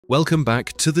Welcome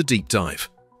back to the deep dive.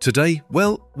 Today,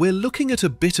 well, we're looking at a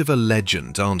bit of a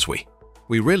legend, aren't we?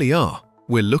 We really are.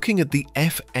 We're looking at the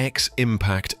FX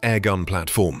Impact airgun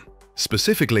platform,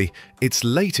 specifically its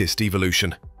latest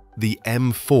evolution, the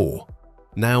M4.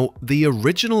 Now, the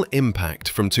original Impact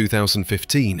from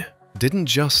 2015 didn't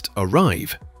just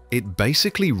arrive, it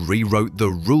basically rewrote the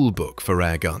rulebook for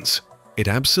airguns. It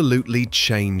absolutely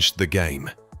changed the game.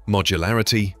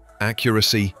 Modularity,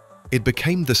 accuracy, it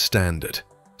became the standard.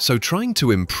 So trying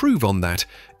to improve on that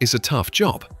is a tough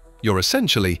job. You're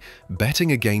essentially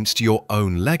betting against your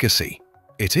own legacy.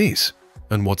 It is.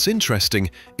 And what's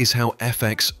interesting is how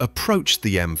FX approached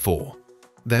the M4.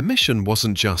 Their mission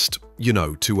wasn't just,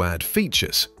 to add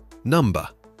features.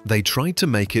 They tried to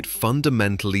make it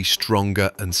fundamentally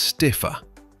stronger and stiffer.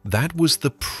 That was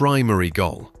the primary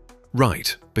goal.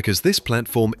 Right, because this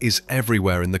platform is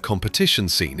everywhere in the competition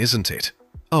scene, isn't it?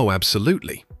 Oh,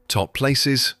 absolutely. Top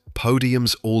places,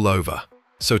 podiums all over.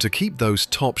 So to keep those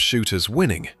top shooters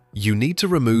winning, you need to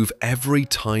remove every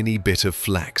tiny bit of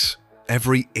flex,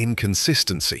 every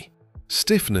inconsistency.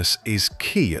 Stiffness is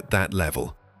key at that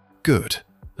level. Good.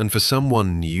 And for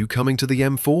someone new coming to the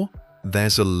M4,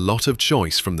 there's a lot of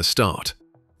choice from the start.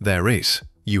 There is.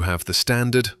 You have the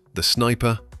standard, the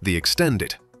sniper, the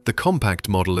extended, the compact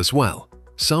model as well.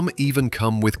 Some even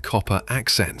come with copper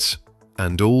accents.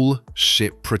 And all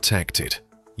ship protected.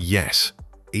 Yes,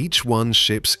 each one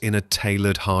ships in a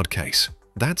tailored hardcase.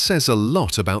 That says a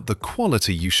lot about the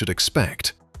quality you should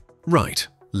expect. Right,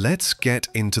 let's get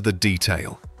into the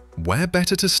detail. Where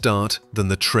better to start than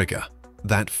the trigger?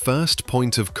 That first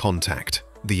point of contact,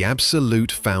 the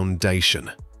absolute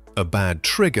foundation. A bad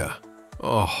trigger,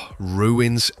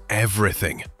 ruins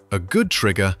everything. A good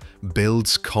trigger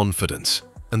builds confidence,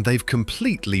 and they've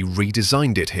completely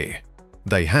redesigned it here.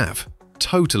 They have,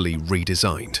 totally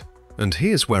redesigned. And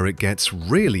here's where it gets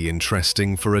really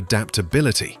interesting for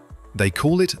adaptability. They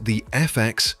call it the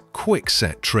FX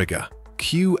Quickset Trigger,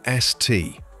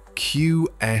 QST.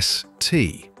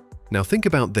 QST. Now think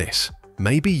about this.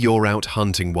 Maybe you're out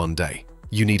hunting one day.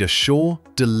 You need a sure,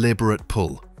 deliberate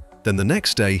pull. Then the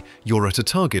next day, you're at a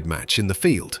target match in the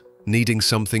field, needing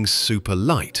something super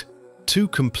light. Two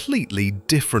completely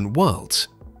different worlds.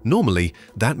 Normally,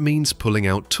 that means pulling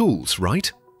out tools,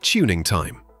 right? Tuning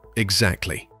time.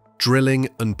 Exactly. Drilling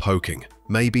and poking,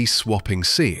 maybe swapping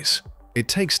sears. It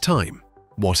takes time.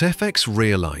 What FX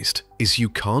realized is you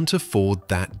can't afford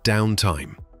that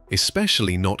downtime,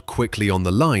 especially not quickly on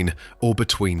the line or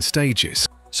between stages.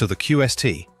 So the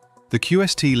QST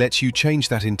lets you change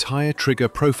that entire trigger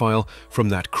profile from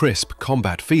that crisp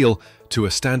combat feel to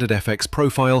a standard FX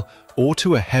profile or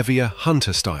to a heavier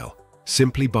hunter style,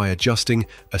 simply by adjusting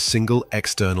a single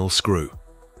external screw.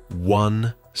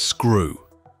 One screw.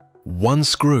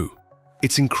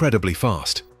 It's incredibly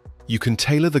fast. You can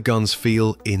tailor the gun's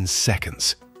feel in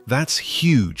seconds. That's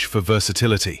huge for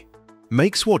versatility.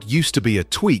 Makes what used to be a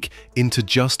tweak into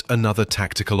just another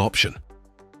tactical option.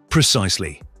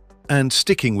 Precisely. And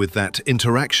sticking with that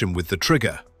interaction with the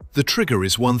trigger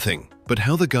is one thing, but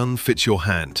how the gun fits your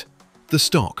hand. The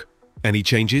stock. Any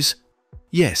changes?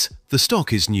 Yes, the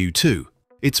stock is new too.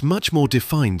 It's much more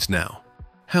defined now.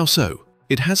 How so?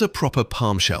 It has a proper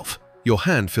palm shelf. Your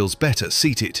hand feels better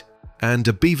seated. And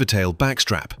a beaver tail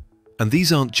backstrap. And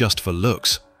these aren't just for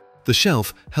looks. The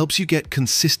shelf helps you get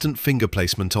consistent finger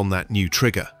placement on that new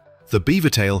trigger. The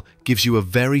beaver tail gives you a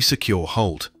very secure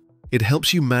hold. It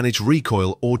helps you manage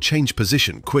recoil or change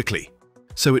position quickly.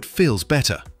 So it feels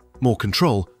better. More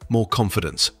control, more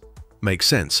confidence. Makes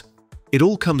sense. It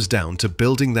all comes down to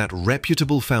building that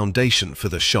reputable foundation for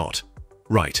the shot.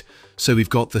 Right, so we've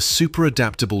got the super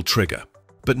adaptable trigger.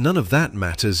 But none of that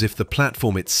matters if the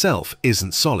platform itself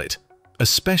isn't solid,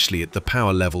 especially at the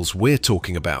power levels we're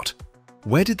talking about.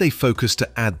 Where did they focus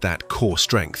to add that core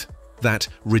strength, that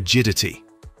rigidity?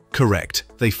 Correct,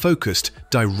 they focused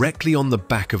directly on the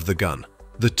back of the gun,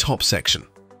 the top section,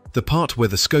 the part where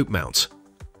the scope mounts.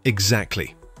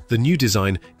 Exactly. The new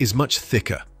design is much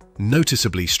thicker,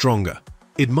 noticeably stronger.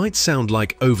 It might sound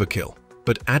like overkill,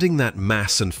 but adding that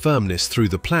mass and firmness through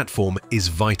the platform is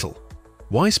vital.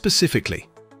 Why specifically?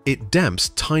 It damps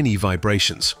tiny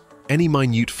vibrations, any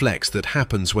minute flex that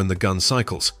happens when the gun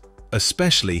cycles,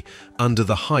 especially under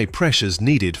the high pressures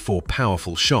needed for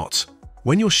powerful shots.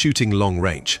 When you're shooting long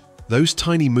range, those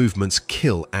tiny movements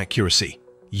kill accuracy.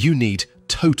 You need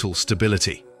total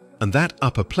stability. And that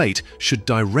upper plate should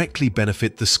directly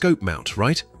benefit the scope mount,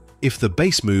 right? If the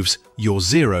base moves, your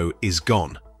zero is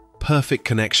gone. Perfect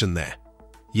connection there.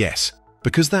 Yes,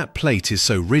 because that plate is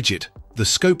so rigid, the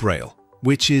scope rail,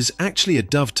 which is actually a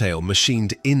dovetail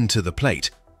machined into the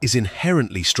plate, is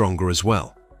inherently stronger as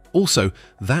well. Also,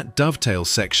 that dovetail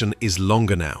section is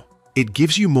longer now. It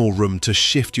gives you more room to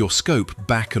shift your scope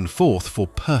back and forth for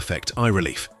perfect eye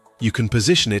relief. You can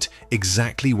position it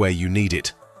exactly where you need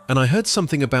it. And I heard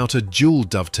something about a dual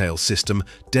dovetail system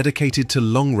dedicated to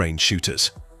long-range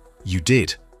shooters. You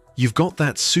did. You've got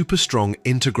that super strong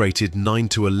integrated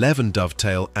 9-11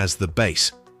 dovetail as the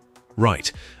base.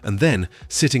 Right, and then,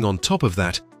 sitting on top of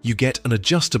that, you get an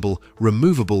adjustable,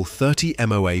 removable 30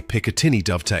 MOA Picatinny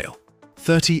dovetail.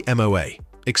 30 MOA.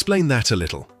 Explain that a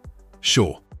little.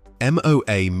 Sure.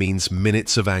 MOA means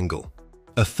minutes of angle.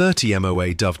 A 30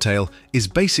 MOA dovetail is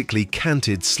basically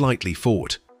canted slightly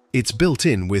forward. It's built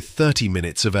in with 30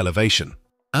 minutes of elevation.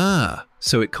 Ah,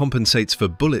 so it compensates for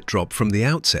bullet drop from the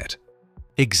outset.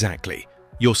 Exactly.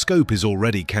 Your scope is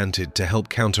already canted to help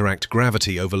counteract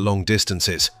gravity over long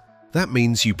distances. That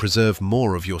means you preserve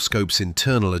more of your scope's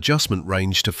internal adjustment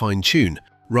range to fine-tune,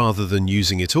 rather than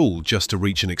using it all just to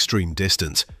reach an extreme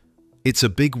distance. It's a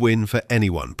big win for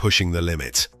anyone pushing the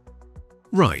limits.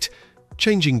 Right,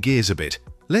 changing gears a bit,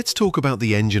 let's talk about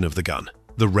the engine of the gun,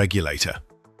 the regulator.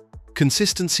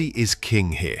 Consistency is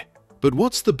king here. But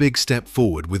what's the big step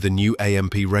forward with the new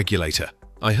AMP Regulator?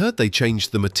 I heard they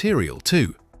changed the material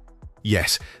too.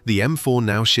 Yes, the M4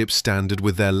 now ships standard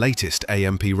with their latest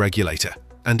AMP Regulator,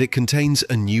 and it contains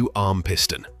a new arm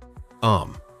piston.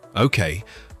 Arm. Okay,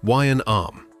 why an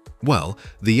arm? Well,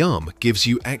 the arm gives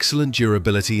you excellent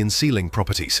durability and sealing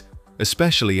properties,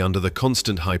 especially under the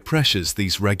constant high pressures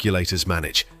these regulators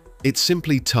manage. It's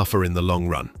simply tougher in the long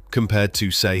run, compared to,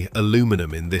 say,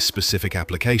 aluminum in this specific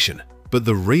application. But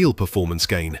the real performance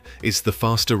gain is the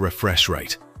faster refresh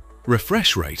rate.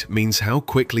 Refresh rate means how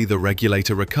quickly the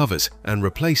regulator recovers and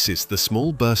replaces the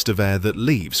small burst of air that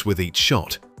leaves with each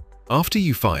shot. After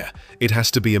you fire, it has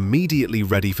to be immediately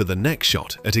ready for the next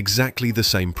shot at exactly the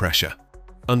same pressure.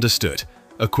 Understood.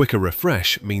 A quicker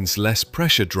refresh means less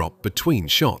pressure drop between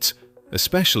shots,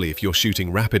 especially if you're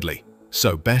shooting rapidly,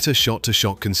 so better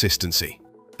shot-to-shot consistency.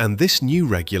 And this new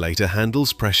regulator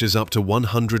handles pressures up to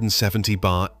 170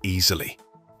 bar easily.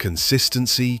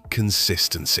 Consistency,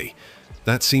 consistency.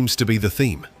 That seems to be the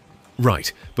theme.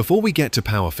 Right, before we get to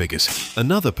power figures,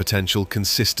 another potential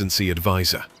consistency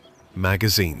advisor.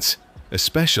 Magazines,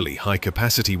 especially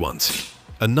high-capacity ones.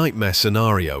 A nightmare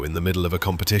scenario in the middle of a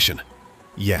competition.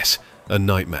 Yes, a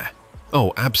nightmare.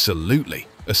 Oh, absolutely.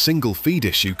 A single feed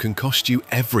issue can cost you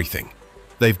everything.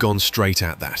 They've gone straight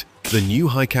at that. The new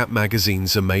high-cap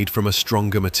magazines are made from a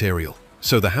stronger material,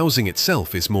 so the housing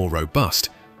itself is more robust.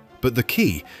 But the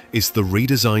key is the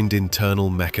redesigned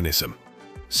internal mechanism.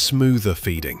 Smoother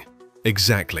feeding.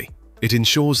 Exactly. It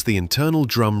ensures the internal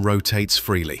drum rotates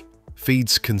freely,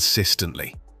 feeds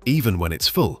consistently. Even when it's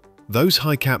full, those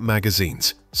high-cap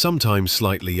magazines, sometimes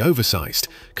slightly oversized,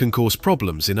 can cause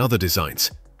problems in other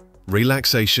designs.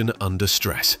 Relaxation under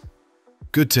stress.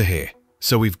 Good to hear.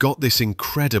 So we've got this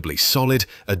incredibly solid,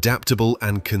 adaptable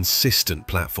and consistent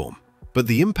platform. But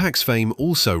the Impact's fame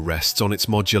also rests on its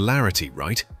modularity,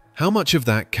 right? How much of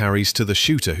that carries to the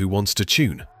shooter who wants to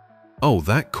tune? Oh,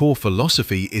 that core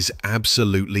philosophy is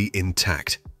absolutely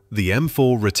intact. The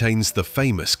M4 retains the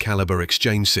famous caliber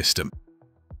exchange system.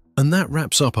 And that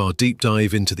wraps up our deep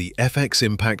dive into the FX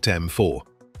Impact M4,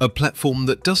 a platform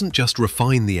that doesn't just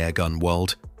refine the airgun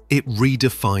world, it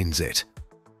redefines it.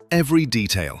 Every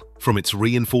detail, from its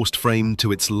reinforced frame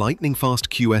to its lightning-fast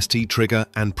QST trigger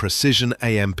and precision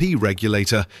AMP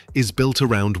regulator, is built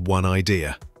around one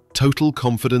idea: total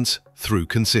confidence through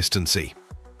consistency.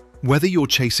 Whether you're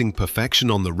chasing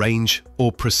perfection on the range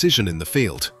or precision in the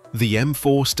field, the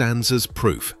M4 stands as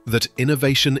proof that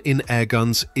innovation in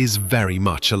airguns is very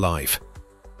much alive.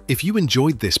 If you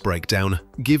enjoyed this breakdown,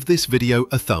 give this video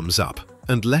a thumbs up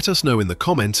and let us know in the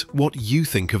comments what you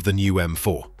think of the new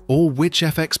M4 or which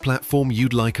FX platform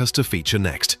you'd like us to feature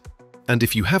next. And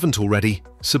if you haven't already,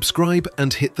 subscribe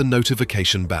and hit the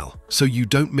notification bell so you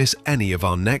don't miss any of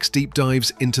our next deep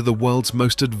dives into the world's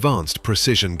most advanced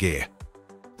precision gear.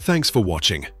 Thanks for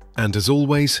watching, and as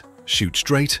always, shoot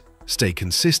straight, stay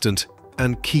consistent,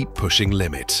 and keep pushing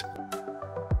limits.